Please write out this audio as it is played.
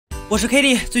我是 K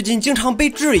弟，最近经常被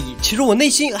质疑，其实我内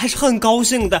心还是很高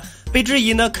兴的。被质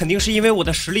疑呢，肯定是因为我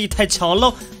的实力太强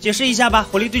喽。解释一下吧，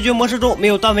火力对决模式中没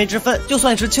有段位之分，就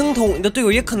算是青铜，你的队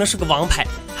友也可能是个王牌。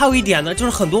还有一点呢，就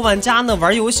是很多玩家呢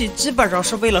玩游戏基本上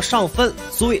是为了上分，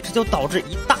所以这就导致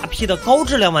一大批的高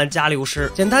质量玩家流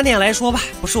失。简单点来说吧，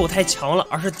不是我太强了，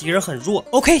而是敌人很弱。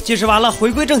OK， 解释完了，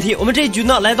回归正题，我们这一局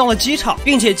呢来到了机场，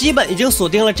并且基本已经锁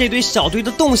定了这堆小队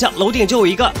的动向，楼顶就有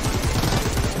一个。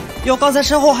哟，刚才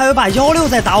身后还有把16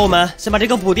在打我们，先把这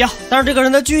个补掉。但是这个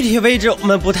人的具体位置我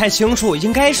们不太清楚，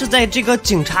应该是在这个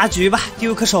警察局吧。第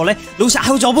6颗手雷，楼下还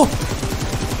有脚步。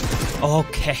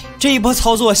OK， 这一波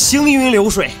操作行云流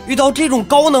水。遇到这种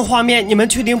高能画面，你们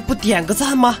确定不点个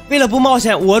赞吗？为了不冒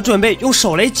险，我准备用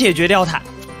手雷解决掉他。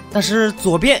但是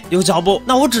左边有脚步，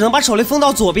那我只能把手雷封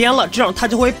到左边了，这样他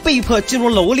就会被迫进入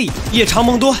楼里。夜长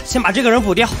梦多，先把这个人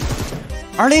补掉。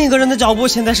而另一个人的脚步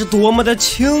现在是多么的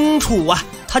清楚啊！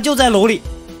他就在楼里。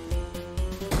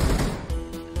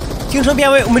听声辨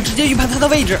位，我们直接预判他的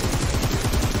位置。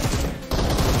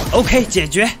OK， 解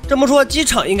决。这么说，机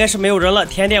场应该是没有人了，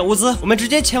填点物资，我们直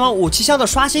接前往武器箱的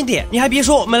刷新点。你还别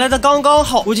说，我们来的刚刚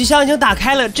好，武器箱已经打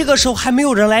开了，这个时候还没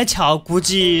有人来抢，估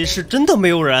计是真的没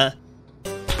有人。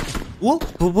哦，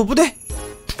不对。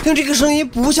听这个声音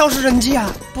不像是人机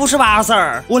啊，不是吧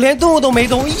，Sir？我连动都没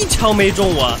动，一枪没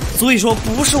中我，所以说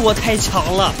不是我太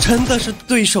强了，真的是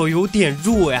对手有点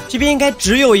弱呀。这边应该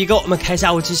只有一个，我们开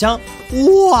下武器箱，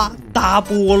哇，大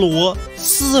菠萝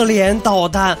4连导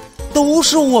弹都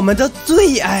是我们的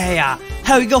最爱呀，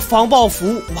还有一个防爆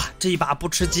服，哇，这一把不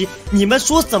吃鸡，你们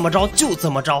说怎么着就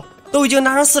怎么着。都已经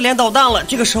拿上4连导弹了，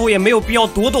这个时候也没有必要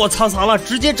躲躲藏藏了，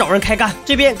直接找人开干。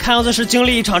这边看样子是经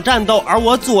历一场战斗，而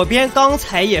我左边刚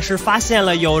才也是发现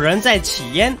了有人在起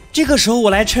烟。这个时候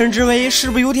我来称之为是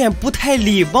不是有点不太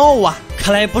礼貌啊？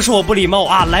看来不是我不礼貌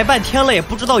啊，来半天了也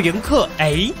不知道迎客。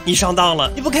哎，你上当了，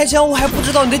你不开枪我还不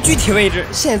知道你的具体位置，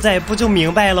现在不就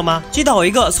明白了吗？击倒一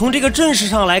个，从这个阵势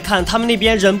上来看，他们那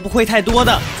边人不会太多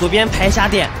的。左边排下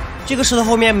点，这个石头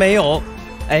后面没有。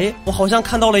哎，我好像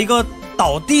看到了一个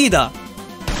倒地的，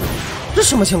这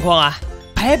什么情况啊？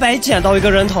白捡到一个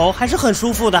人头，还是很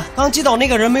舒服的。刚击倒那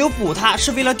个人没有补他，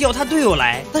是为了调他队友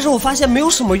来，但是我发现没有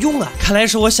什么用啊。看来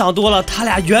是我想多了，他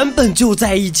俩原本就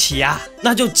在一起啊，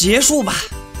那就结束吧。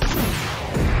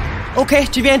OK，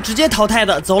 这边直接淘汰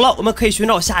的走了，我们可以寻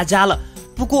找下家了。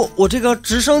不过我这个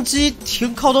直升机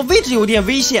停靠的位置有点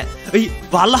危险。哎，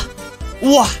完了！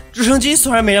哇，直升机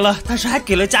虽然没了，但是还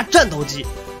给了架战斗机。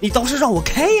你倒是让我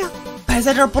开呀！摆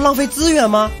在这儿不浪费资源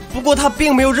吗？不过他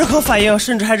并没有任何反应，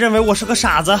甚至还认为我是个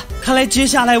傻子。看来接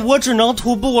下来我只能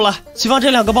徒步了。希望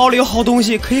这2个包里有好东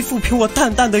西，可以抚平我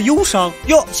淡淡的忧伤。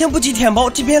哟，先不急舔包，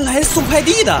这边来送快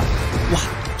递的。哇，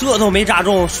这都没炸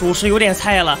中，属实有点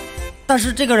菜了。但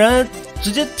是这个人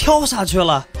直接跳下去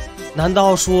了，难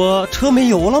道说车没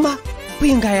油了吗？不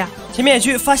应该呀。前面也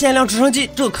去发现一辆直升机，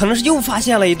这可能是又发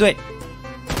现了一队。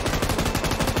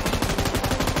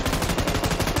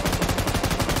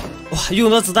哇，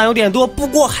用的子弹有点多，不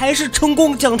过还是成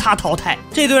功将他淘汰。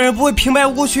这队人不会平白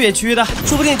无故去野区的，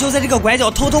说不定就在这个拐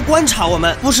角偷偷观察我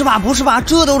们。不是吧，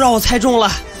这都让我猜中了。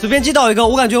随便击倒一个，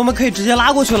我感觉我们可以直接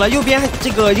拉过去了。右边这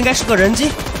个应该是个人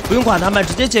机，不用管他们，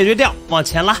直接解决掉，往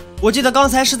前拉。我记得刚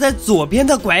才是在左边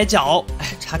的拐角，哎，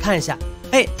查看一下，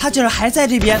哎，他竟然还在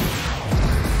这边。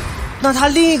那他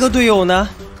另一个队友呢？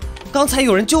刚才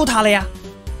有人救他了呀。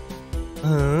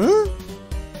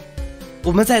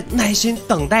我们再耐心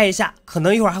等待一下，可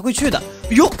能一会儿还会去的。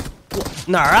哟，我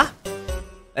哪儿啊？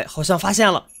哎，好像发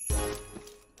现了。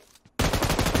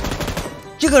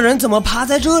这个人怎么趴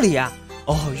在这里呀？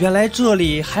哦，原来这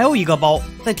里还有一个包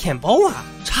在舔包啊，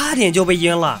差点就被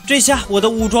阴了。这下我的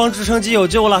武装直升机有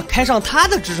救了，开上他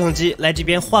的直升机来这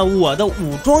边换我的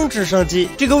武装直升机。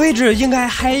这个位置应该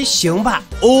还行吧？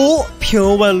哦，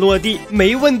平稳落地，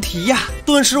没问题呀。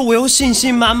顿时我又信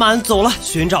心满满走了，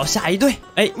寻找下一队。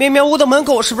哎，面面屋的门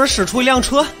口是不是驶出一辆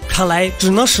车？看来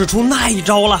只能使出那一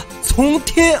招了，从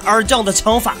天而降的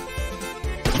枪法。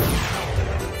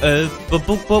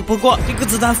不过这个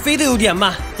子弹飞得有点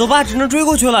慢，走吧，只能追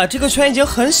过去了。这个圈已经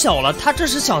很小了，他这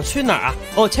是想去哪儿啊？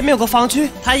哦，前面有个防区，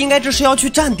他应该这是要去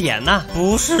站点呢。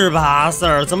不是吧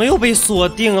，Sir？怎么又被锁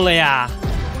定了呀？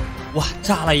哇，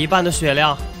炸了一半的血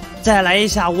量，再来一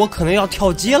下，我可能要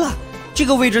跳机了。这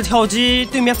个位置跳机，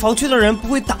对面防区的人不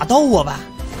会打到我吧？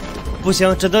不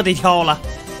行，真的得跳了。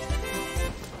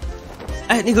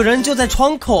哎，那个人就在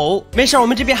窗口，没事，我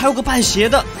们这边还有个半斜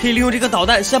的，可以利用这个导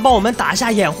弹先帮我们打一下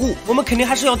掩护。我们肯定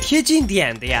还是要贴近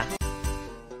点的呀。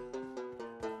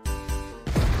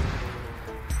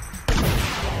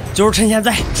就是趁现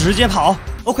在直接跑。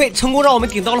OK， 成功让我们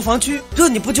顶到了防区，这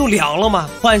你不就凉了吗？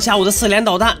换下我的4连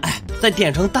导弹，哎，再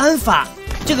点成单发，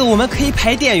这个我们可以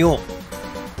排点用。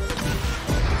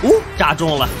哦，炸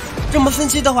中了。这么分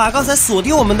析的话，刚才锁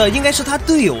定我们的应该是他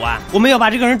队友啊。我们要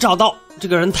把这个人找到，这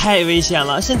个人太危险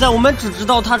了。现在我们只知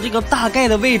道他这个大概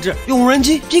的位置，用无人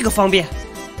机这个方便。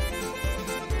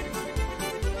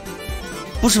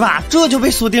不是吧？这就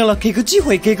被锁定了，给个机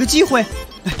会，给个机会。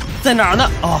哎，在哪儿呢？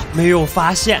哦，没有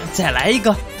发现，再来一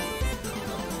个。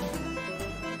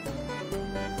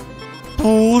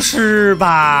不是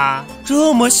吧？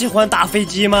这么喜欢打飞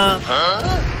机吗？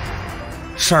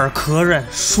事儿可忍，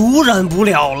孰忍不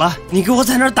了了。你给我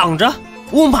在那儿挡着，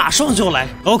我马上就来。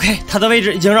OK， 他的位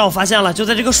置已经让我发现了，就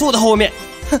在这个树的后面。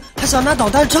哼，还想拿导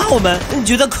弹炸我们？你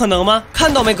觉得可能吗？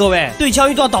看到没，各位？对枪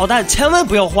遇到导弹，千万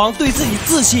不要慌，对自己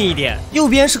自信一点。右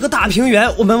边是个大平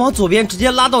原，我们往左边直接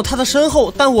拉到他的身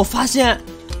后，但我发现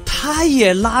他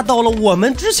也拉到了我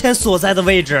们之前所在的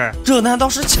位置，这难道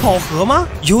是巧合吗？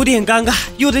有点尴尬，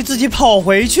又得自己跑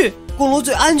回去。公路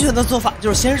最安全的做法就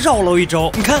是先绕楼一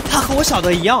周。你看他和我想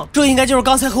的一样，这应该就是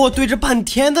刚才和我对着半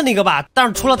天的那个吧？但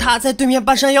是除了他，在对面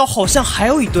半山腰好像还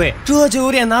有一队，这就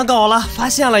有点难搞了。发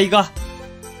现了一个，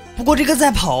不过这个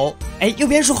在跑。哎，右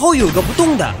边树后有个不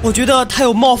动的，我觉得他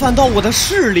有冒犯到我的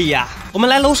视力呀。我们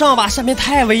来楼上吧，下面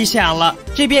太危险了。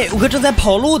这边有个正在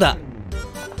跑路的。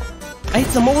哎，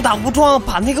怎么误打误撞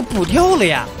把那个补掉了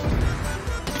呀？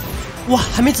哇，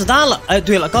还没子弹了。哎，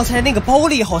对了，刚才那个包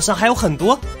里好像还有很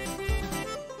多。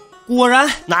果然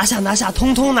拿下拿下，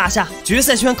通通拿下！决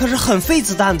赛圈可是很费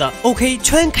子弹的。OK，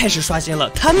 圈开始刷新了，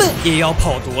他们也要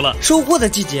跑毒了。收获的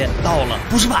季节到了，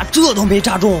不是吧？这都没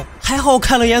炸中，还好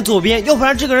看了眼左边，要不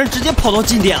然这个人直接跑到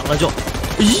近点了就。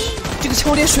咦，这个枪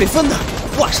有点水分呢。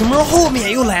哇，什么时候后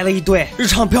面又来了一队？日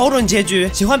常标准结局，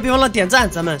喜欢别忘了点赞，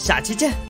咱们下期见。